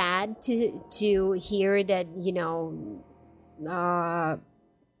sad to hear that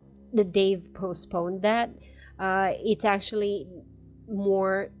that they've postponed that, it's actually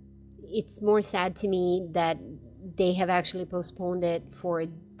more sad to me that they have actually postponed it for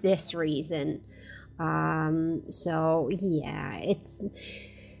this reason.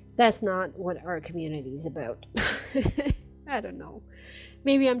 That's not what our community is about. I don't know.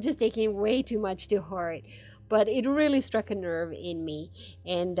 Maybe I'm just taking way too much to heart, but it really struck a nerve in me,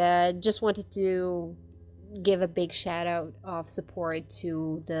 and just wanted to give a big shout out of support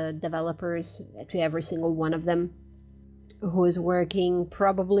to the developers, to every single one of them who is working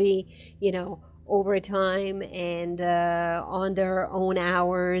probably, overtime and on their own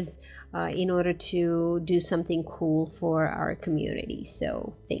hours in order to do something cool for our community.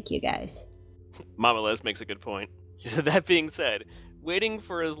 So thank you guys. Mama Les makes a good point. She said, that being said, waiting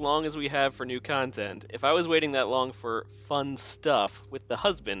for as long as we have for new content, if I was waiting that long for fun stuff with the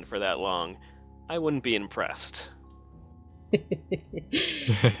husband for that long, I wouldn't be impressed.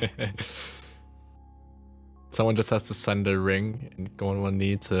 Someone just has to send a ring and go on one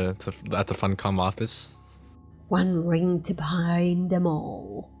knee to at the Funcom office. One ring to bind them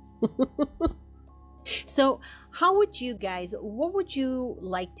all. So, what would you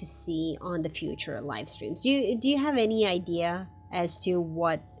like to see on the future live streams? Do you have any idea as to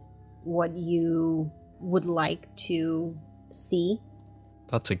what you would like to see?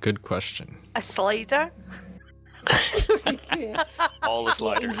 That's a good question. A slider? All the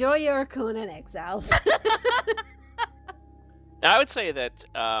sliders. Enjoy your Conan Exiles. Now, I would say that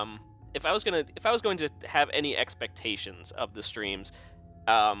if I was going to have any expectations of the streams,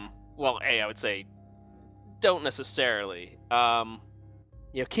 I would say don't necessarily. At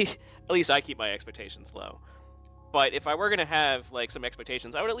least I keep my expectations low. But if I were going to have like some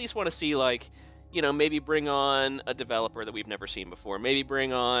expectations, I would at least want to see maybe bring on a developer that we've never seen before. Maybe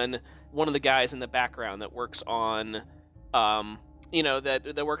bring on one of the guys in the background that works on,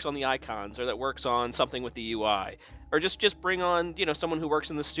 that works on the icons or that works on something with the UI. Or just bring on, someone who works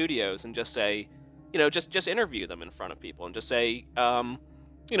in the studios and just say, just interview them in front of people and just say,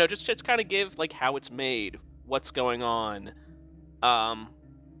 just kind of give like how it's made, what's going on, how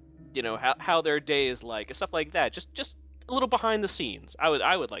their day is like, and stuff like that. Just a little behind the scenes. I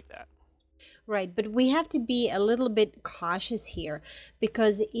would like that. Right, but we have to be a little bit cautious here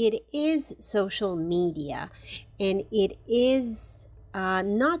because it is social media and it is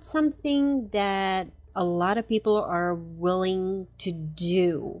not something that a lot of people are willing to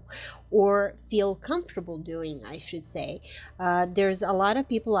do or feel comfortable doing, I should say. There's a lot of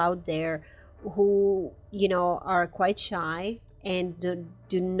people out there who, are quite shy and do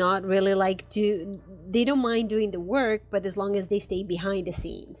not really they don't mind doing the work, but as long as they stay behind the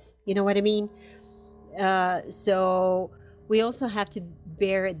scenes. You know what I mean? So we also have to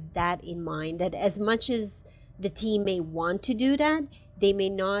bear that in mind, that as much as the team may want to do that, they may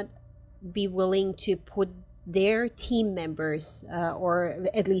not be willing to put their team members, or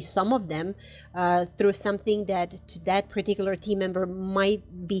at least some of them, through something that to that particular team member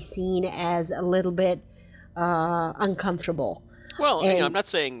might be seen as a little bit uncomfortable. Well, I'm not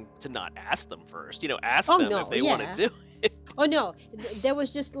saying to not ask them first. Ask them if they want to do it. Oh, no. That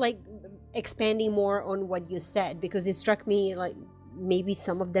was just like expanding more on what you said, because it struck me like maybe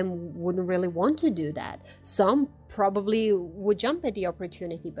some of them wouldn't really want to do that. Some probably would jump at the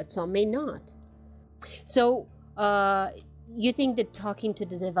opportunity, but some may not. So, you think that talking to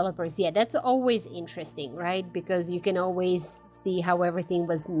the developers, that's always interesting, right? Because you can always see how everything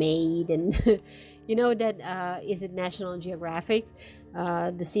was made, and is it National Geographic,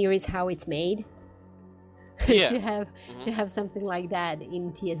 the series How It's Made? Yeah. to have something like that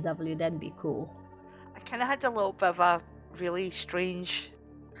in TSW, that'd be cool. I kind of had a little bit of a really strange...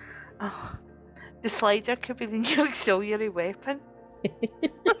 the slider could be the new auxiliary weapon.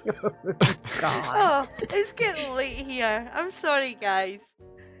 God. It's getting late here. I'm sorry, guys.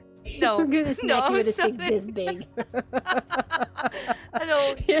 No, I'm gonna smack you with a stick sorry. this big. I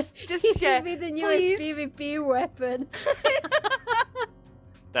know. Just It should be the newest please. PvP weapon.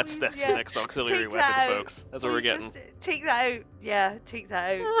 That's Please, the next auxiliary take weapon, that out. folks. That's what we're Please, getting. just take that out. Yeah, take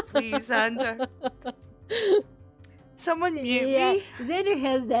that out. Please, Xander. Someone mute me. Xander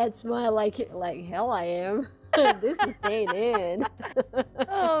has that smile like hell I am. This is staying in.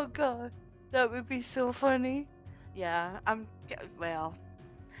 Oh, God. That would be so funny. Yeah,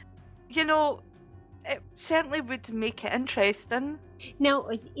 it certainly would make it interesting. Now,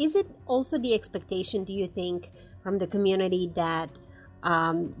 is it also the expectation, do you think, from the community that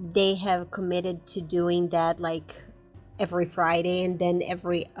they have committed to doing that like every Friday and then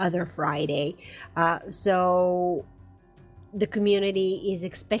every other Friday? So the community is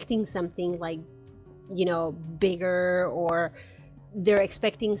expecting something like, bigger, or they're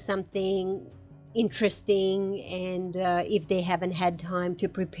expecting something interesting, and if they haven't had time to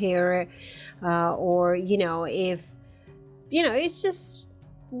prepare, or if it's just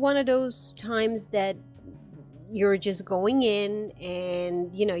one of those times that you're just going in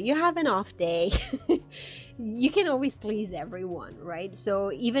and you have an off day. You can always please everyone, right?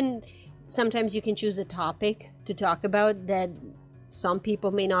 So even sometimes you can choose a topic to talk about that some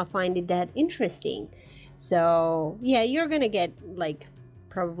people may not find it that interesting. So you're gonna get like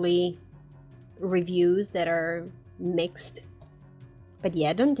probably reviews that are mixed, but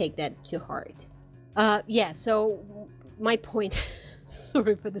don't take that to heart. Yeah, so my point,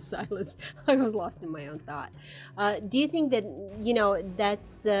 sorry for the silence, I was lost in my own thought. Do you think that,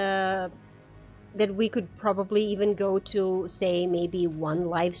 that's, that we could probably even go to, say, maybe one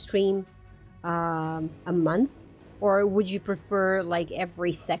live stream a month? Or would you prefer like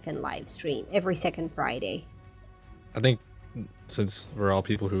every second live stream, every second Friday? I think since we're all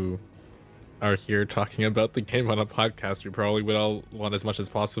people who are here talking about the game on a podcast, we probably would all want as much as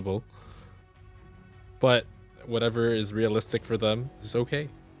possible. But whatever is realistic for them is okay.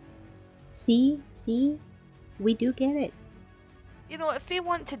 See, we do get it. If they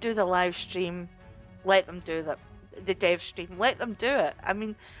want to do the live stream, let them do the dev stream. Let them do it. I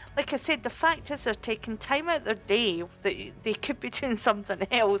mean, like I said, the fact is they're taking time out of their day that they could be doing something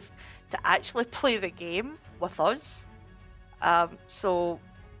else to actually play the game with us. So,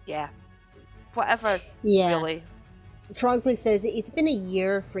 yeah. Whatever, really. Frogsley says, it's been a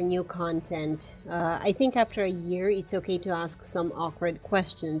year for new content. I think after a year, it's okay to ask some awkward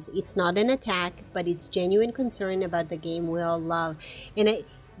questions. It's not an attack, but it's genuine concern about the game we all love. And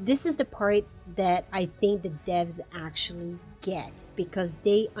this is the part that I think the devs actually get, because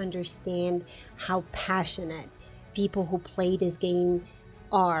they understand how passionate people who play this game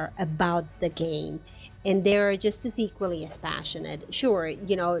are about the game. And they're just as equally as passionate. Sure,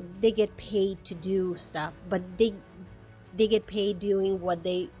 they get paid to do stuff, but they get paid doing what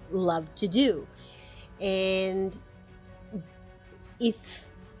they love to do. And if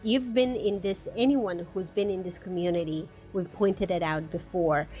you've been in this, anyone who's been in this community, we've pointed it out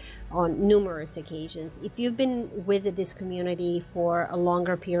before on numerous occasions. If you've been with this community for a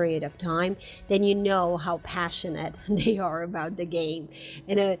longer period of time, then you know how passionate they are about the game,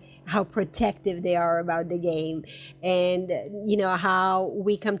 and how protective they are about the game, and how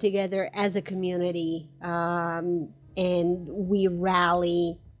we come together as a community, and we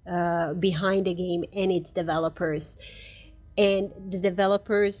rally behind the game and its developers. And the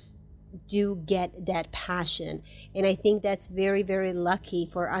developers do get that passion. And I think that's very, very lucky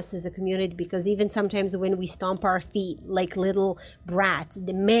for us as a community, because even sometimes when we stomp our feet like little brats,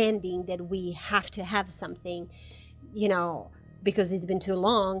 demanding that we have to have something, because it's been too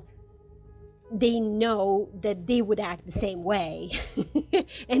long, they know that they would act the same way.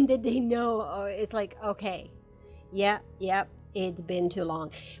 And that they know, it's like, okay, yep, it's been too long.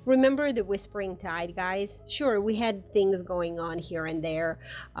 Remember the Whispering Tide, guys? Sure, we had things going on here and there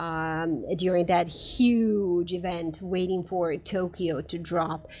during that huge event waiting for Tokyo to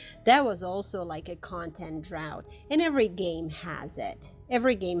drop. That was also like a content drought. And every game has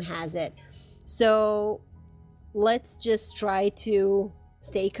it. So let's just try to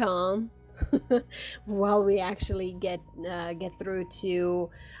stay calm while we actually get through to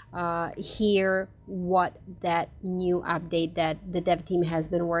hear what that new update that the dev team has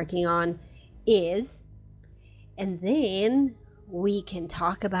been working on is, and then we can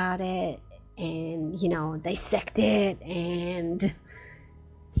talk about it and dissect it and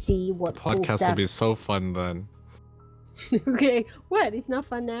see what the cool podcast stuff. will be so fun then. Okay, what? It's not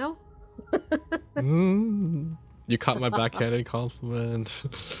fun now? You caught my backhanded compliment.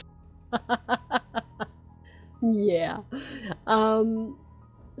 Yeah.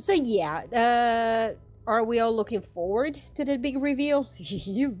 So yeah, are we all looking forward to that big reveal?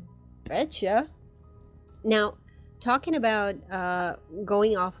 You betcha. Now, talking about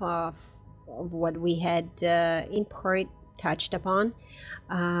going off of what we had in part touched upon,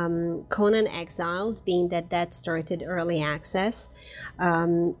 Conan Exiles, being that started early access,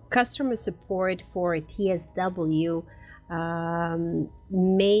 customer support for TSW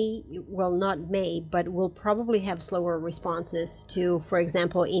will probably have slower responses to, for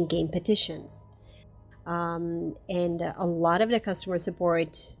example, in-game petitions. And a lot of the customer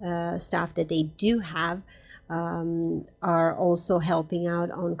support staff that they do have are also helping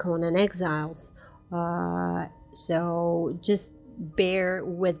out on Conan Exiles. So just bear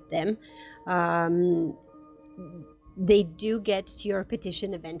with them. They do get to your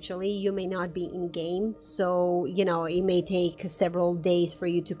petition eventually. You may not be in game, so it may take several days for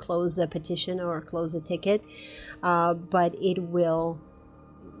you to close a petition or close a ticket, but it will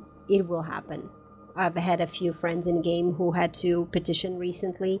happen. I've had a few friends in game who had to petition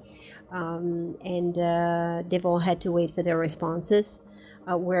recently, and they've all had to wait for their responses,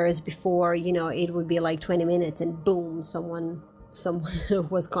 whereas before it would be like 20 minutes and boom, someone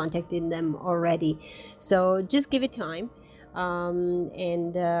was contacting them already. So just give it time,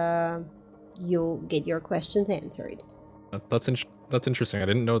 and you'll get your questions answered. That's interesting. I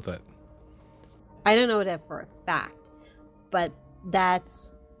didn't know that. I don't know that for a fact, but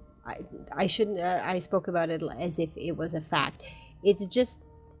that's I shouldn't. I spoke about it as if it was a fact. It's just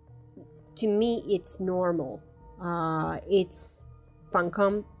to me, it's normal. It's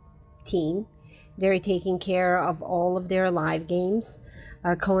Funcom team. They're taking care of all of their live games.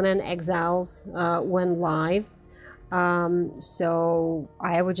 Conan Exiles went live. So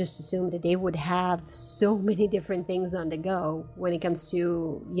I would just assume that they would have so many different things on the go when it comes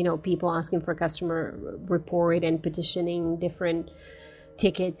to, people asking for customer report and petitioning different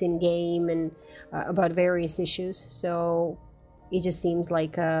tickets in game and about various issues. So it just seems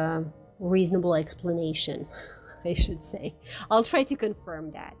like a reasonable explanation, I should say. I'll try to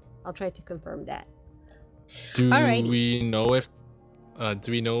confirm that. Alrighty.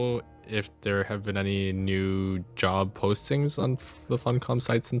 Do we know if there have been any new job postings on the Funcom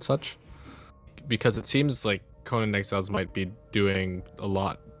sites and such? Because it seems like Conan Exiles might be doing a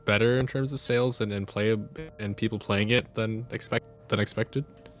lot better in terms of sales and people playing it than expected.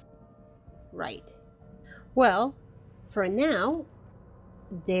 Right. Well, for now,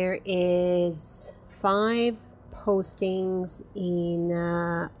 there is 5 postings in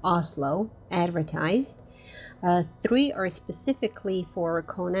Oslo advertised. 3 are specifically for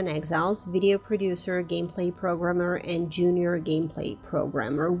Conan Exiles, video producer, gameplay programmer, and junior gameplay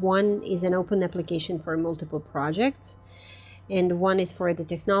programmer. 1 is an open application for multiple projects, and 1 is for the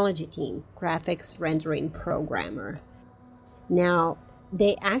technology team, graphics rendering programmer. Now,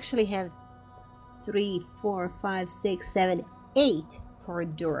 they actually have 3, 4, 5, 6, 7, 8 for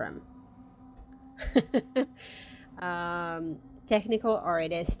Durham. Technical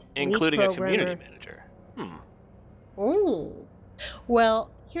artist, including lead a community manager.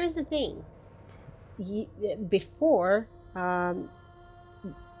 Well, here's the thing. Before,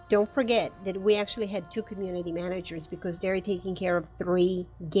 don't forget that we actually had 2 community managers because they're taking care of 3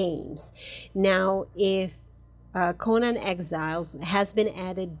 games. Now, if Conan Exiles has been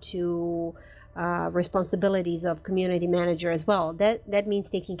added to responsibilities of community manager as well, that means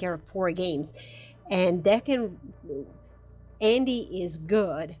taking care of 4 games. And Andy is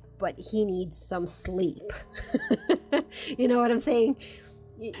good, but he needs some sleep. You know what I'm saying?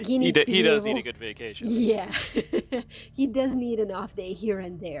 He does need a good vacation. Yeah, he does need an off day here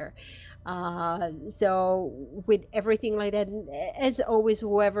and there. So with everything like that, as always,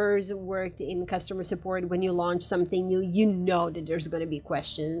 whoever's worked in customer support, when you launch something new, you know that there's going to be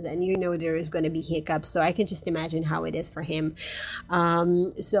questions and you know there is going to be hiccups. So I can just imagine how it is for him.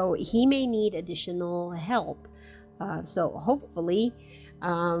 So he may need additional help. So hopefully,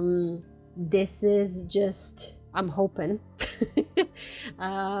 this is just, I'm hoping,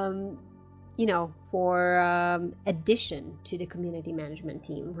 for addition to the community management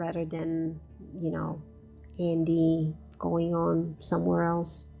team rather than, Andy going on somewhere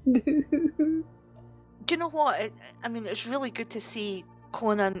else. Do you know what? It's really good to see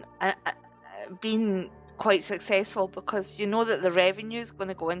Conan being quite successful because you know that the revenue is going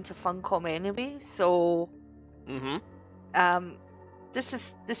to go into Funcom anyway. So,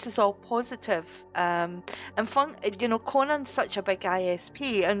 this is all positive. And Conan's such a big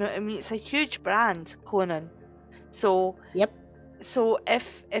ISP, and it's a huge brand, Conan. So yep. So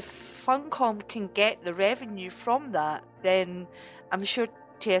if Funcom can get the revenue from that, then I'm sure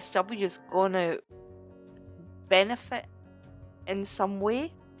TSW is going to benefit in some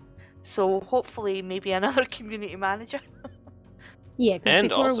way. So hopefully maybe another community manager. Yeah, because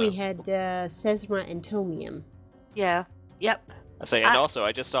before we had Sesma and Tomium. Yeah, yep. I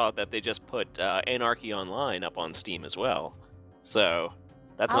just saw that they just put Anarchy Online up on Steam as well. So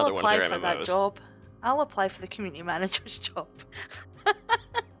that's another one of their MMOs. I'll apply for that job. I'll apply for the community manager's job.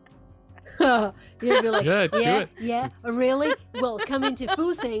 You'll be like, do yeah, really? Well, come into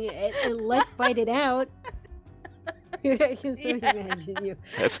Fusing and let's fight it out. I can so imagine you.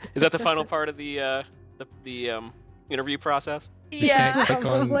 Is that the final part of the interview process? Yeah.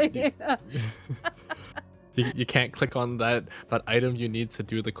 You can't click on that item you need to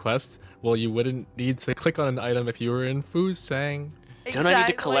do the quest. Well, you wouldn't need to click on an item if you were in Fusang. Exactly. Don't I need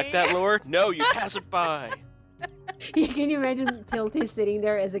to collect that lore? No, you pass it by. Yeah, can you imagine Tilty sitting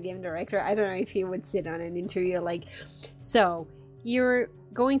there as a game director? I don't know if he would sit on an interview like, so you're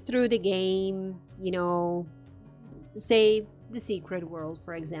going through the game, say the Secret World,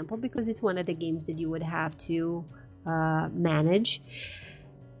 for example, because it's one of the games that you would have to manage.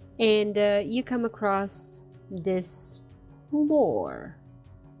 And you come across this lore.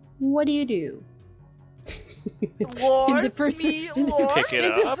 What do you do? Lore? And the person, Lore? Pick it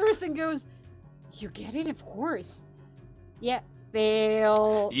and up. the person goes, you get it, of course. Yeah,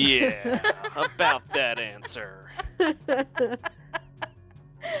 fail. Yeah, about that answer.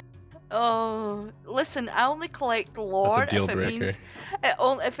 Oh, listen, I only collect lore deal if it breaker. means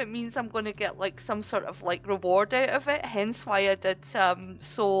if it means I'm going to get like some sort of like reward out of it. Hence why I did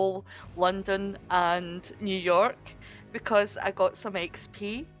Seoul, London, and New York, because I got some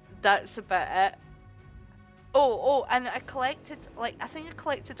XP. That's about it. Oh, and I collected I think I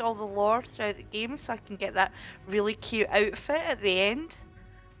collected all the lore throughout the game, so I can get that really cute outfit at the end.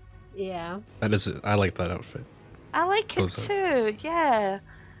 Yeah. That is it. I like that outfit. I like it Those too. Yeah.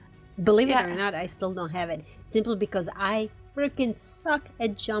 Believe it Yeah. or not, I still don't have it. Simply because I freaking suck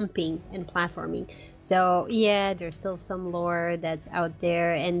at jumping and platforming. So yeah, there's still some lore that's out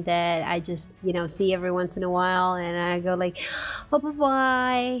there and that I just, see every once in a while, and I go like, oh,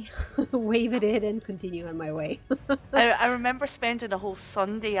 bye-bye, wave at it and continue on my way. I remember spending a whole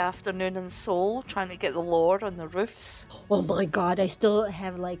Sunday afternoon in Seoul trying to get the lore on the roofs. Oh my god, I still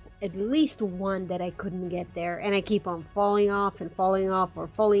have like at least one that I couldn't get there, and I keep on falling off or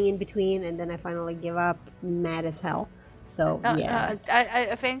falling in between, and then I finally give up, mad as hell. So yeah. I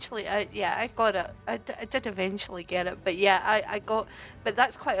eventually, I got it. I did eventually get it, but yeah, I got. But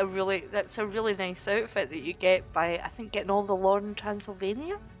that's a really nice outfit that you get by, I think, getting all the lore in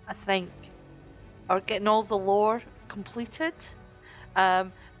Transylvania. I think, or getting all the lore completed.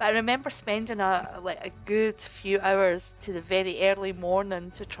 But I remember spending a good few hours to the very early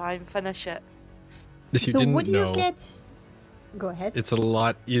morning to try and finish it. If you So didn't what do you know, get? Go ahead. it's a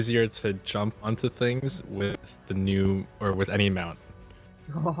lot easier to jump onto things with the new or with any mount.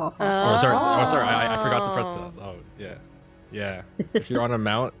 Oh, sorry. I forgot to press that. Oh, yeah. Yeah. If you're on a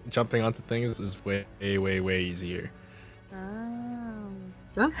mount, jumping onto things is way easier.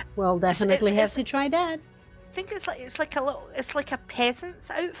 Oh, well, definitely it's- have to try that. I think it's like a peasant's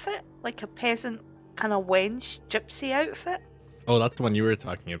outfit, like a peasant kind of wench gypsy outfit. Oh, that's the one you were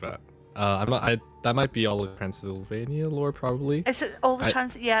talking about. That might be all of Transylvania lore, probably. Is it all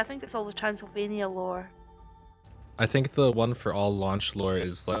the Yeah, I think it's all the Transylvania lore. I think the one for all launch lore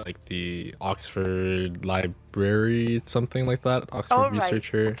is like the Oxford Library, something like that. Oxford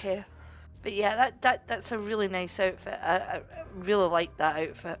Researcher. Right. Okay. But yeah, that's a really nice outfit. I really like that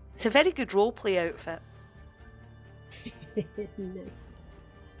outfit. It's a very good roleplay outfit. Nice.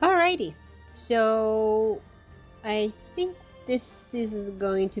 Alrighty. So I think this is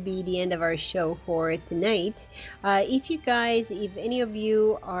going to be the end of our show for tonight. If any of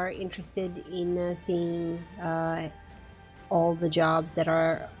you are interested in seeing all the jobs that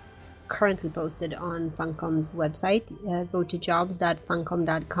are currently posted on Funcom's website, go to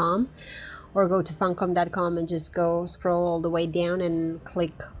jobs.funcom.com or go to funcom.com and just scroll all the way down and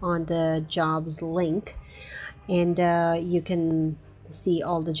click on the jobs link, and you can see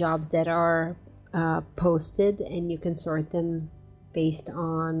all the jobs that are posted, and you can sort them based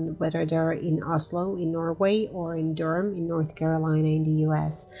on whether they're in Oslo in Norway or in Durham in North Carolina in the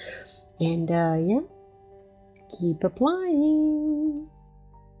US. And keep applying.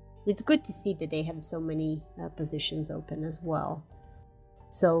 It's good to see that they have so many positions open as well.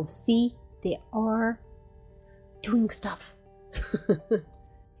 So see, they are doing stuff.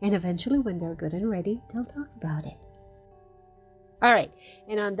 And eventually when they're good and ready, they'll talk about it. All right,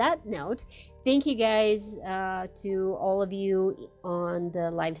 and on that note, thank you guys to all of you on the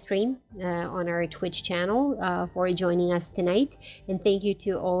live stream on our Twitch channel for joining us tonight. And thank you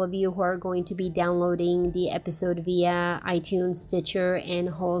to all of you who are going to be downloading the episode via iTunes, Stitcher, and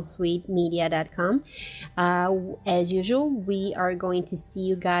wholesweetmedia.com. As usual, we are going to see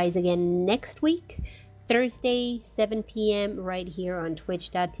you guys again next week, Thursday, 7 p.m. right here on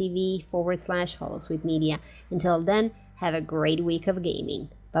twitch.tv/holosuitemedia. Until then, have a great week of gaming.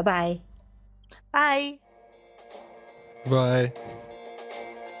 Bye-bye. Bye. Bye.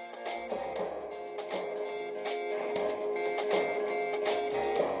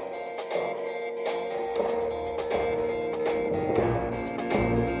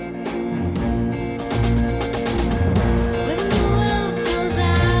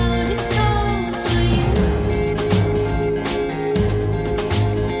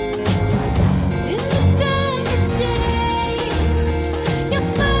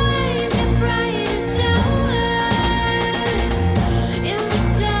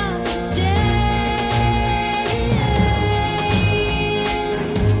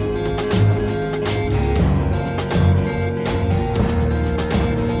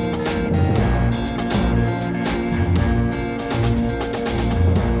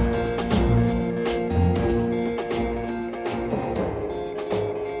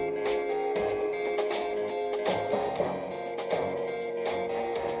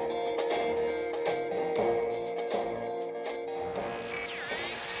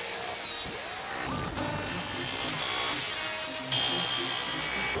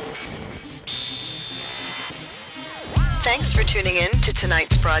 Thanks for tuning in to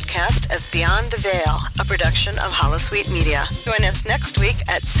tonight's broadcast of Beyond the Veil, a production of Holosuite Media. Join us next week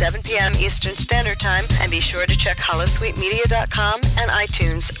at 7 p.m. Eastern Standard Time, and be sure to check holosuitemedia.com and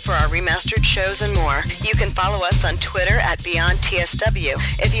iTunes for our remastered shows and more. You can follow us on Twitter at BeyondTSW.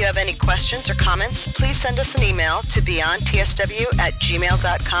 If you have any questions or comments, please send us an email to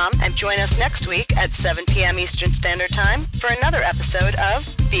beyondtsw@gmail.com, and join us next week at 7 p.m. Eastern Standard Time for another episode of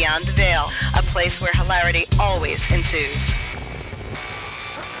Beyond the Veil, a place where hilarity always ensues.